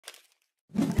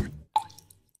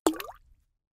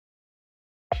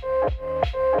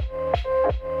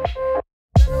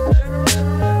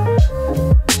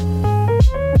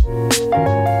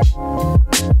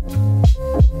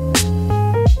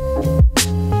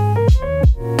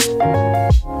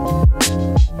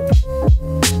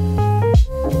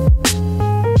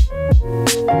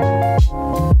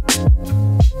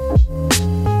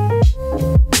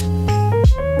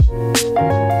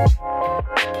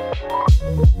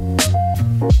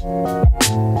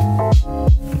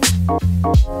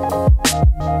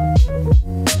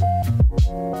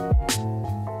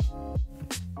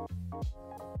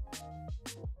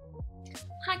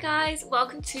Hi guys,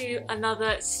 welcome to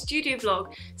another studio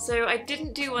vlog. So I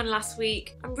didn't do one last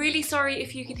week. I'm really sorry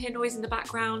if you can hear noise in the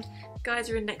background. The guys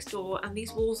are in next door and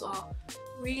these walls are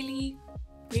really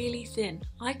thin.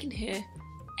 I can hear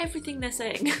everything they're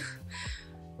saying.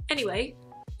 Anyway,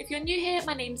 if you're new here,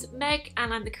 my name's Meg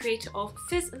and I'm the creator of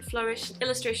Fizz and Flourish, an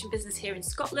illustration business here in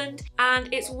Scotland.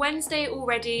 And it's Wednesday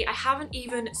already. I haven't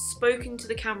even spoken to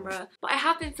the camera, but I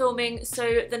have been filming,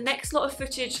 so the next lot of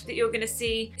footage that you're gonna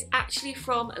see is actually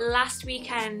from last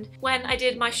weekend when I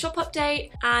did my shop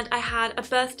update and I had a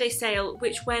birthday sale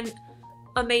which went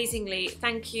amazingly.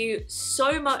 Thank you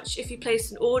so much if you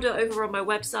placed an order over on my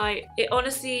website. It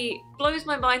honestly blows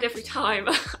my mind every time.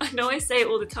 I know I say it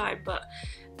all the time, but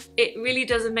it really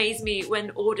does amaze me when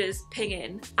orders ping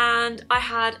in. And I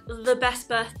had the best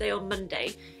birthday on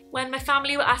Monday. When my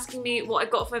family were asking me what I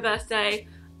got for my birthday,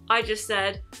 I just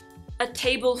said a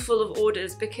table full of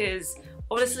orders because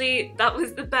honestly that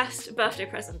was the best birthday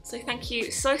present. So thank you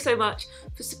so much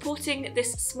for supporting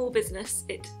this small business.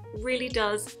 It really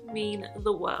does mean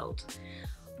the world.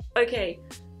 Okay,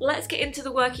 let's get into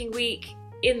the working week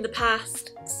in the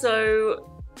past.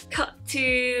 So cut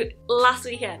to last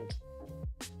weekend.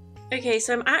 Okay,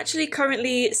 so I'm actually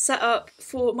currently set up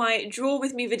for my draw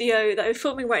with me video that I'm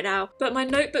filming right now, but my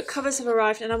notebook covers have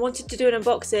arrived and I wanted to do an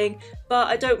unboxing, but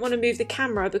I don't want to move the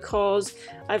camera because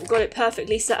I've got it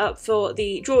perfectly set up for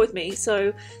the draw with me.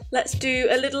 So let's do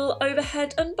a little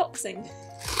overhead unboxing.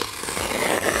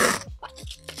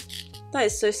 That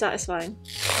is so satisfying.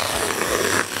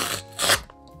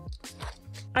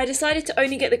 I decided to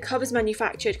only get the covers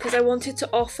manufactured because I wanted to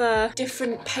offer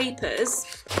different papers.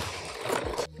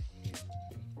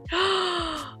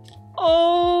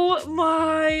 Oh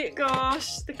my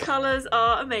gosh, the colours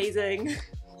are amazing.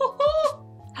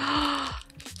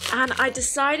 And I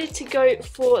decided to go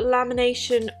for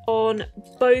lamination on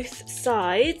both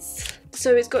sides.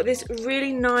 So it's got this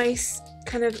really nice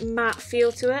kind of matte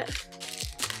feel to it.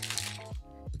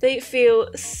 They feel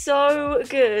so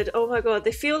good. Oh my god,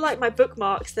 they feel like my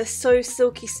bookmarks. They're so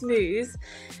silky smooth.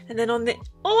 And then on the...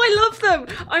 Oh, I love them!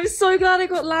 I'm so glad I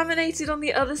got laminated on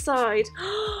the other side.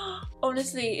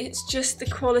 Honestly, it's just the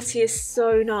quality is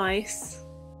so nice.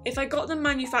 If I got them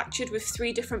manufactured with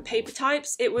 3 different paper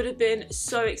types, it would have been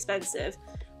so expensive.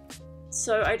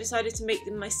 So I decided to make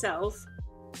them myself.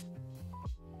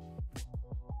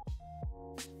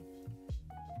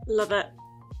 Love it.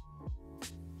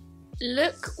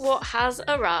 Look what has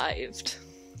arrived.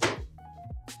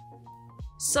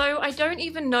 So I don't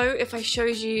even know if I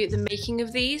showed you the making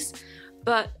of these,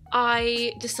 but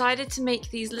I decided to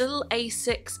make these little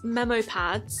A6 memo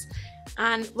pads.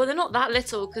 And well, they're not that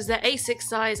little because they're A6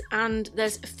 size and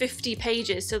there's 50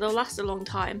 pages, so they'll last a long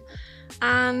time.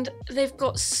 And they've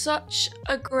got such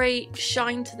a great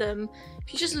shine to them.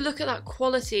 If you just look at that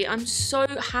quality, I'm so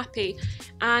happy.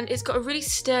 And it's got a really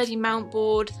sturdy mount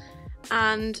board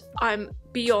and I'm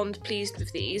beyond pleased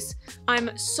with these.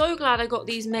 I'm so glad I got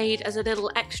these made as a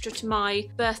little extra to my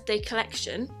birthday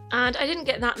collection. And I didn't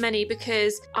get that many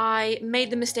because I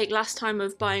made the mistake last time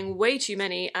of buying way too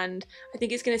many, and I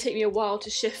think it's going to take me a while to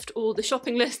shift all the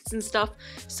shopping lists and stuff.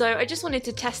 So I just wanted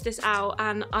to test this out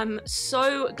and I'm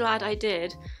so glad I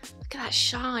did. Look at that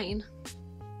shine.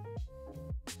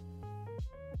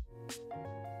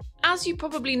 As you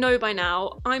probably know by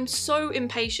now, I'm so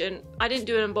impatient. I didn't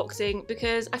do an unboxing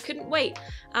because I couldn't wait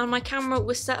and my camera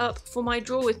was set up for my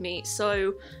draw with me,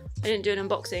 so I didn't do an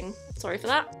unboxing. Sorry for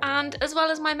that. And as well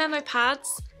as my memo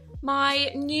pads,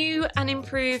 my new and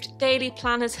improved daily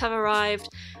planners have arrived,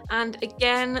 and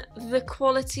again, the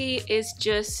quality is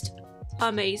just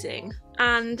amazing.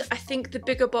 And I think the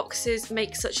bigger boxes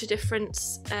make such a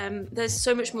difference. There's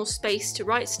so much more space to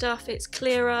write stuff, it's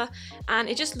clearer, and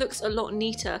it just looks a lot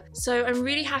neater. So I'm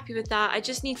really happy with that. I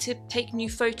just need to take new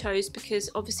photos because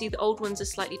obviously the old ones are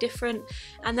slightly different,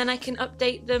 and then I can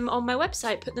update them on my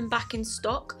website, put them back in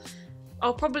stock.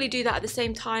 I'll probably do that at the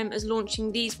same time as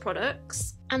launching these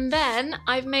products. And then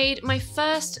I've made my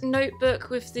first notebook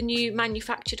with the new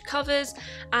manufactured covers,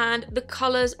 and the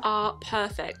colours are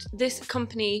perfect. This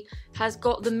company has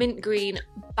got the mint green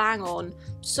bang on.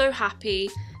 So happy.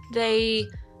 They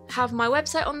have my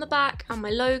website on the back and my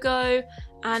logo,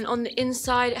 and on the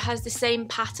inside it has the same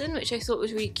pattern, which I thought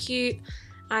was really cute,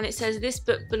 and it says "this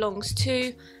book belongs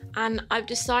to," and I've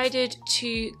decided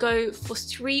to go for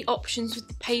 3 options with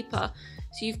the paper.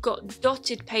 So you've got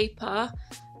dotted paper,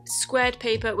 squared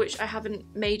paper, which I haven't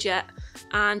made yet,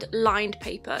 and lined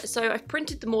paper. So I've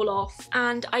printed them all off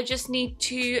and I just need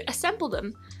to assemble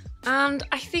them. And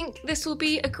I think this will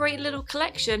be a great little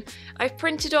collection. I've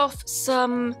printed off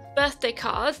some birthday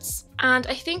cards, and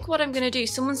I think what I'm going to do,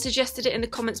 someone suggested it in the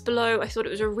comments below, I thought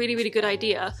it was a really good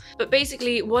idea, but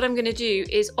basically what I'm going to do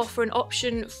is offer an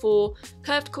option for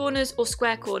curved corners or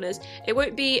square corners. It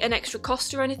won't be an extra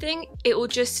cost or anything, it will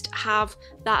just have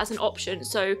that as an option.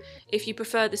 So if you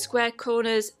prefer the square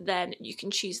corners, then you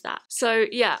can choose that. So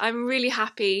yeah, I'm really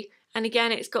happy. And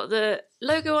again, it's got the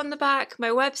logo on the back, my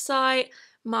website,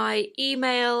 my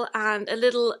email, and a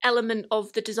little element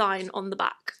of the design on the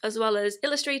back, as well as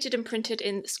illustrated and printed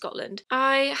in Scotland.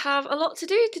 I have a lot to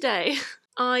do today.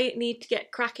 I need to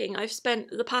get cracking. I've spent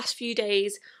the past few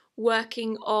days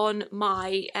working on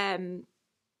my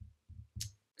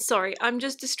sorry, I'm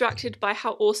just distracted by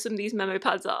how awesome these memo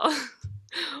pads are.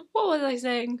 What was I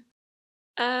saying?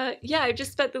 Yeah, I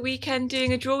just spent the weekend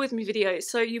doing a draw with me video,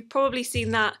 so you've probably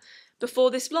seen that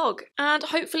before this vlog, and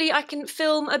hopefully I can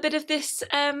film a bit of this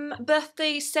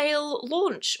birthday sale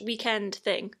launch weekend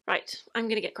thing. Right, I'm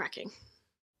gonna get cracking.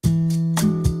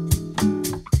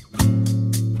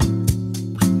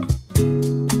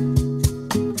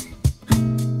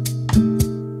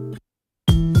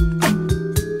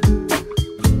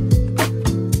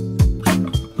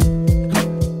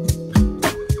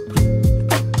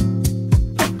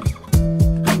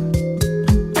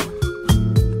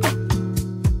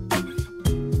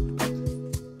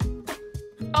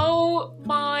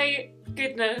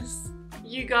 Goodness,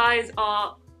 you guys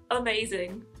are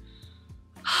amazing.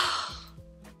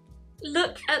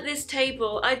 Look at this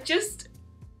table. I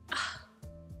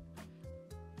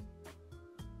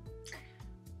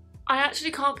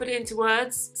actually can't put it into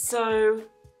words, so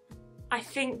I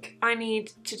think I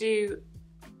need to do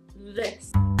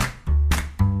this.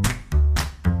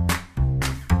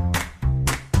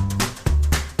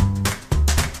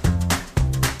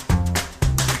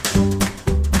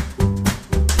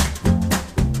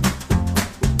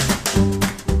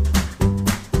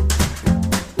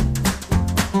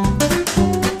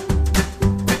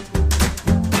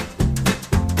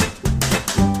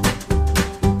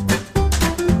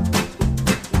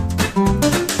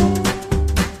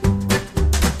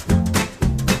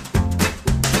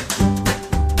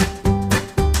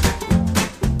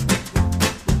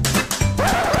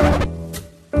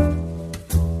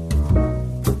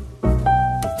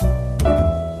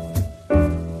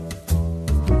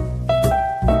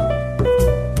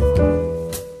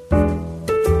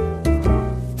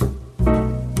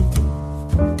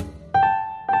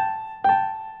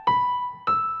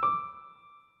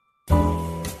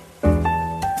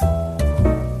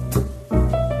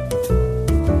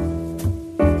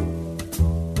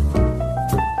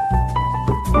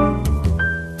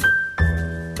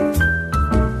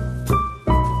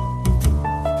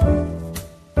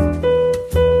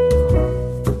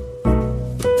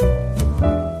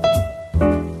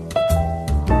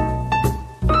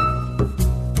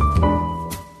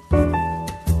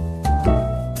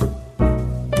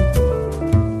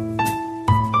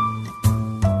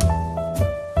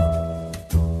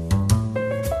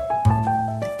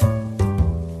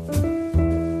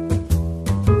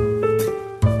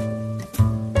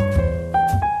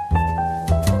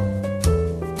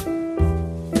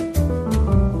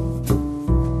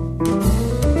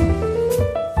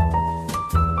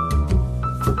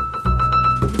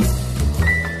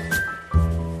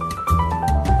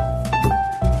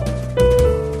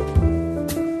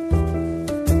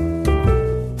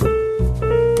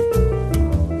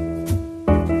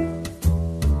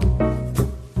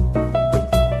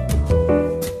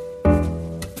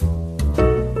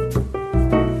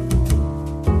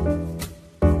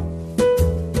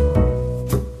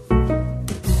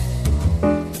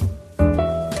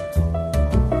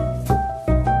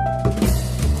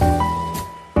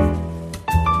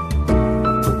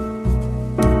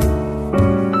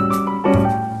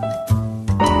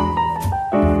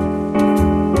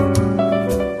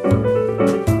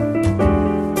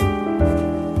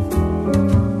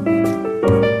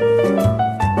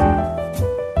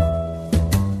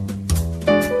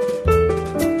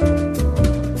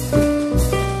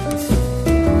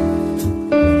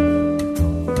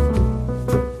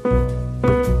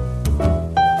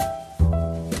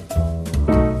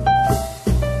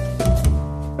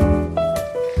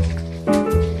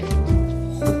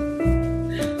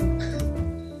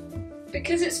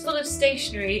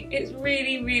 Stationery. It's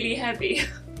really, really heavy.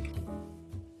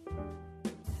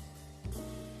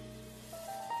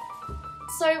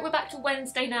 So we're back to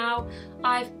Wednesday now.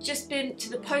 I've just been to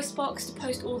the post box to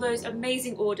post all those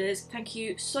amazing orders. Thank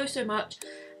you so, so much.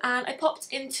 And I popped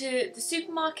into the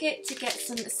supermarket to get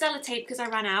some sellotape because I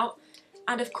ran out.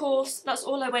 And of course, that's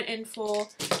all I went in for.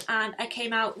 And I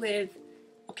came out with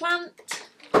a plant,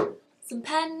 some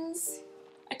pens,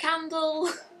 a candle,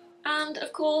 and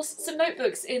of course, some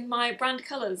notebooks in my brand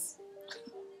colours.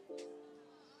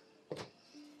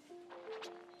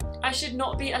 I should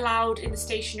not be allowed in the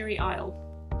stationery aisle.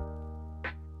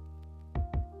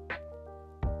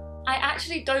 I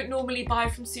actually don't normally buy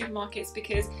from supermarkets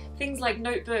because things like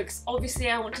notebooks,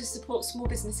 obviously I want to support small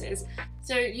businesses.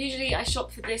 So usually I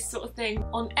shop for this sort of thing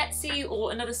on Etsy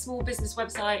or another small business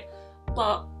website,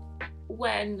 but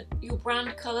when your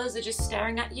brand colours are just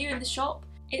staring at you in the shop,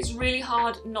 it's really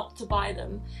hard not to buy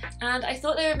them. And I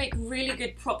thought they would make really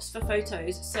good props for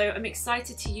photos, so I'm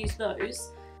excited to use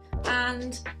those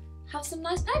and have some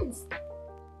nice pens.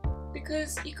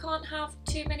 Because you can't have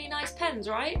too many nice pens,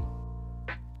 right?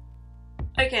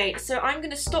 Okay, so I'm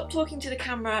going to stop talking to the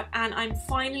camera and I'm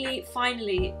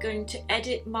finally going to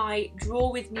edit my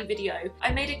Draw With Me video.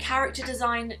 I made a character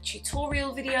design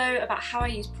tutorial video about how I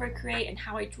use Procreate and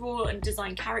how I draw and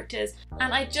design characters,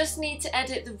 and I just need to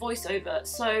edit the voiceover,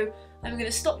 so I'm going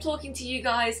to stop talking to you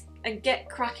guys and get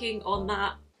cracking on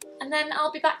that, and then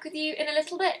I'll be back with you in a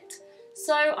little bit.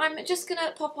 So I'm just going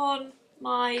to pop on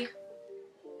my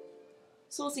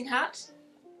sorting hat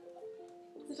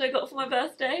that I got for my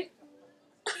birthday.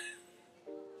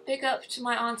 Big up to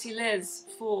my Auntie Liz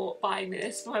for buying me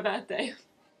this for my birthday.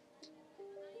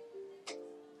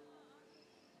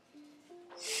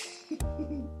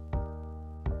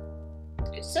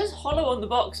 It says hollow on the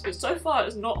box, but so far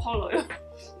it's not hollow.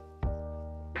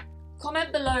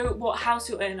 Comment below what house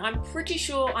you're in. I'm pretty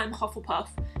sure I'm Hufflepuff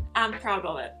and proud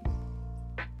of it.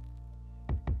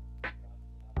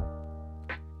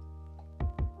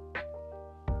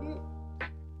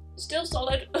 Still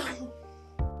solid.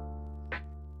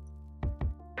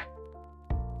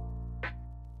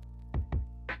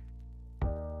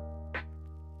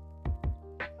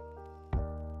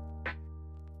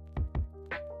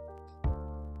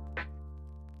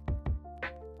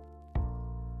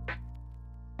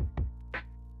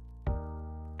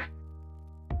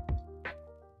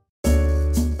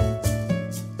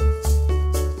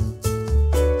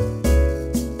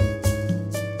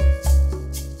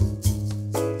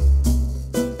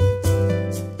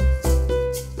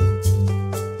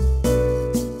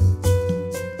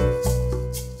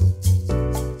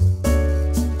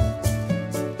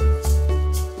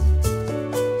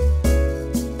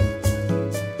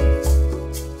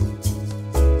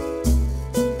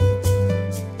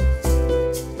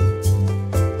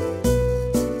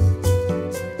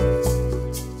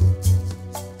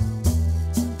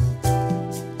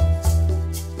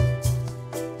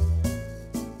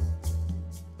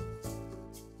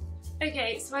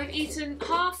 Okay, so I've eaten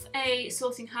half a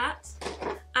sorting hat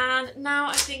and now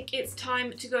I think it's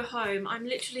time to go home. I'm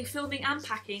literally filming and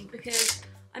packing because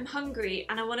I'm hungry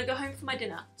and I want to go home for my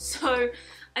dinner. So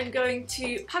I'm going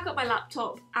to pack up my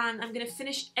laptop and I'm going to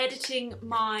finish editing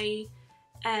my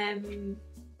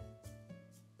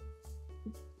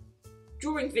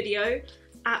drawing video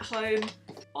at home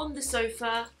on the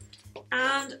sofa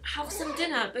and have some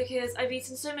dinner because I've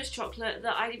eaten so much chocolate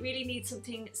that I really need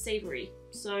something savoury.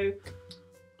 So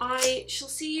I shall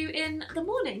see you in the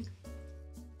morning.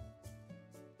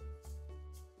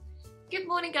 Good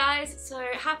morning guys, so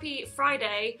happy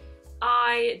Friday.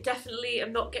 I definitely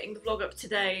am not getting the vlog up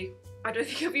today. I don't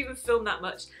think I've even filmed that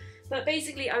much. But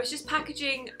basically I was just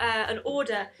packaging an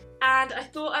order and I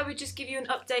thought I would just give you an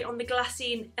update on the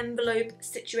glassine envelope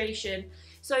situation.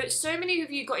 So many of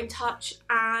you got in touch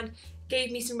and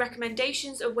gave me some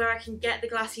recommendations of where I can get the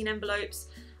glassine envelopes.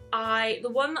 The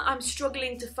one that I'm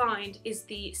struggling to find is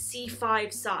the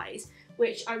C5 size,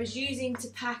 which I was using to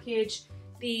package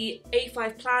the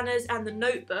A5 planners and the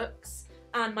notebooks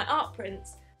and my art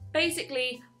prints.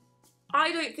 Basically,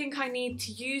 I don't think I need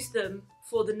to use them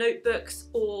for the notebooks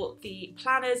or the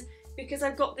planners because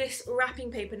I've got this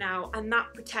wrapping paper now and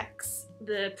that protects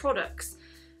the products.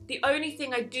 The only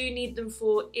thing I do need them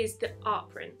for is the art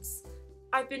prints.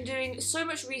 I've been doing so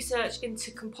much research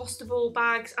into compostable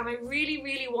bags and I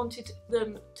really wanted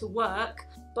them to work,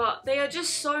 but they are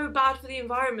just so bad for the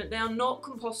environment. They are not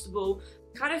compostable.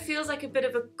 Kind of feels like a bit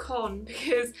of a con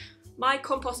because my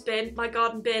compost bin, my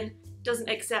garden bin, doesn't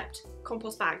accept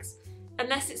compost bags.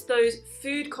 Unless it's those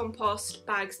food compost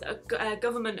bags that are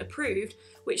government approved,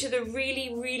 which are the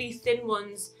really thin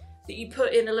ones that you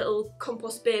put in a little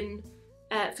compost bin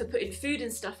for putting food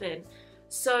and stuff in.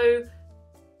 So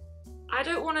I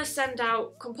don't want to send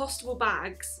out compostable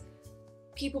bags.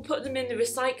 People put them in the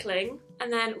recycling,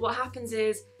 and then what happens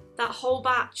is that whole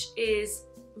batch is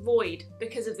void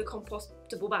because of the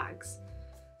compostable bags.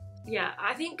 Yeah,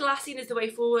 I think glassine is the way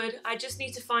forward. I just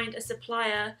need to find a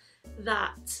supplier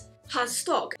that has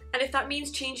stock. And if that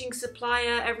means changing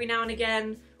supplier every now and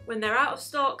again when they're out of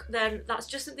stock, then that's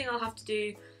just something I'll have to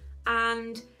do.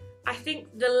 And I think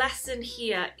the lesson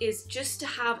here is just to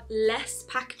have less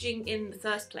packaging in the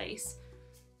first place.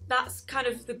 That's kind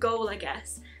of the goal, I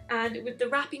guess. And with the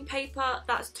wrapping paper,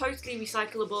 that's totally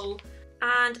recyclable.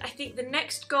 And I think the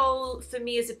next goal for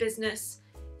me as a business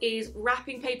is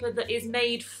wrapping paper that is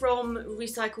made from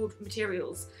recycled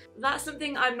materials. That's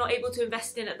something I'm not able to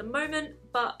invest in at the moment,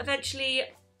 but eventually,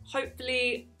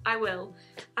 hopefully, I will.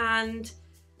 And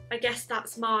I guess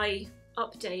that's my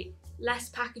update. Less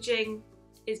packaging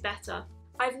is better.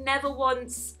 I've never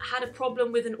once had a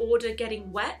problem with an order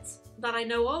getting wet that I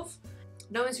know of.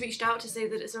 No one's reached out to say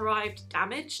that it's arrived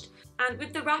damaged. And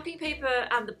with the wrapping paper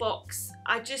and the box,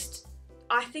 I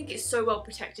think it's so well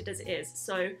protected as it is.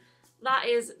 So that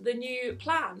is the new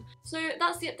plan. So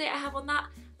that's the update I have on that.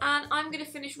 And I'm gonna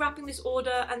finish wrapping this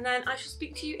order and then I shall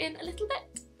speak to you in a little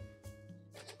bit.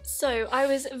 So I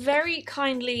was very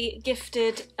kindly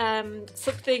gifted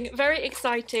something very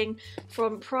exciting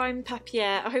from Prime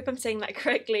Papier. I hope I'm saying that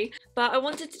correctly. But I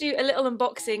wanted to do a little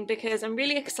unboxing because I'm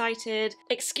really excited.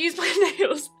 Excuse my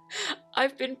nails.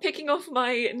 I've been picking off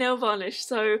my nail varnish.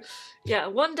 So yeah,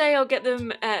 one day I'll get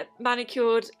them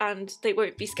manicured and they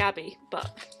won't be scabby,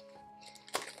 but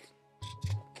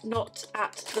not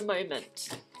at the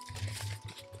moment.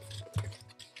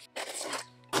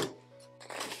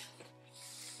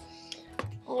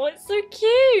 Oh, it's so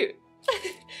cute!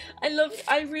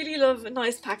 I really love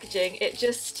nice packaging.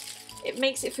 It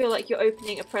makes it feel like you're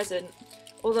opening a present.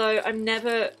 Although I'm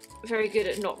never very good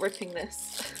at not ripping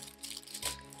this.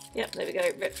 Yep, there we go,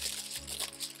 ripped.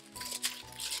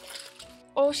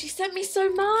 Oh, she sent me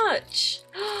so much!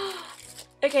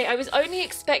 Okay, I was only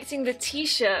expecting the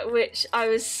t-shirt, which I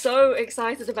was so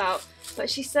excited about, but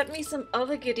she sent me some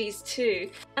other goodies too.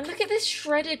 And look at this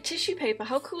shredded tissue paper,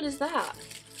 how cool is that?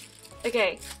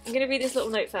 Okay, I'm gonna read this little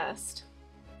note first.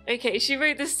 Okay, she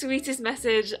wrote the sweetest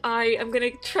message. I am gonna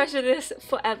treasure this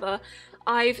forever.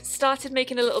 I've started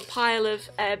making a little pile of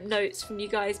notes from you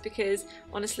guys because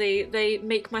honestly, they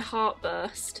make my heart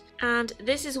burst. And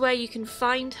this is where you can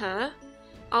find her.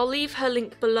 I'll leave her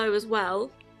link below as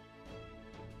well.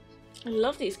 I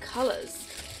love these colours.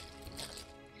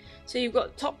 So you've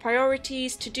got top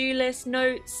priorities, to-do list,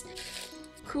 notes,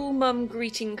 cool mum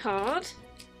greeting card.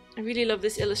 I really love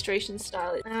this illustration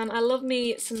style. And I love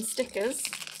me some stickers.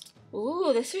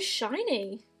 Ooh, they're so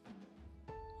shiny.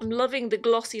 I'm loving the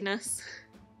glossiness.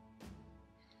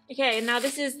 Okay, and now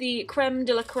this is the creme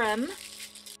de la creme.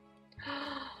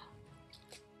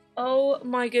 Oh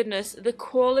my goodness, the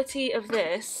quality of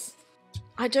this.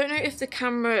 I don't know if the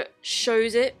camera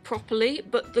shows it properly,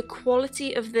 but the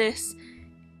quality of this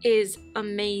is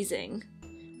amazing.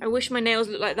 I wish my nails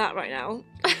looked like that right now.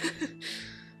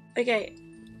 Okay,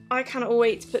 I cannot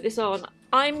wait to put this on.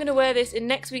 I'm gonna wear this in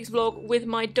next week's vlog with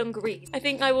my dungarees. I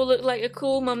think I will look like a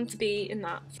cool mum-to-be in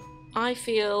that. I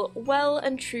feel well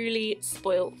and truly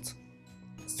spoilt.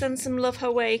 Send some love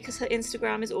her way because her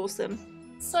Instagram is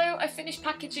awesome. So I finished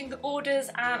packaging the orders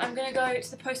and I'm gonna go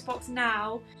to the post box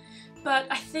now. But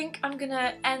I think I'm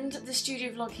gonna end the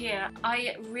studio vlog here.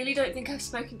 I really don't think I've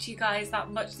spoken to you guys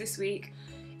that much this week.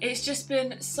 It's just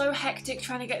been so hectic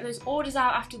trying to get those orders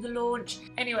out after the launch.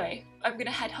 Anyway, I'm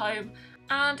gonna head home.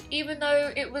 And even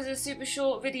though it was a super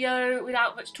short video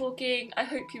without much talking, I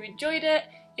hope you enjoyed it.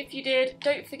 If you did,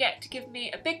 don't forget to give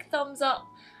me a big thumbs up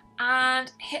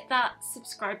and hit that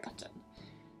subscribe button.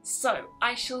 So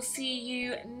I shall see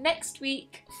you next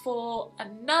week for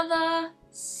another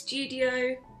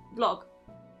studio vlog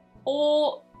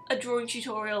or a drawing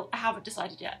tutorial. I haven't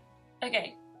decided yet.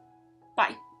 Okay,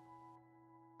 bye.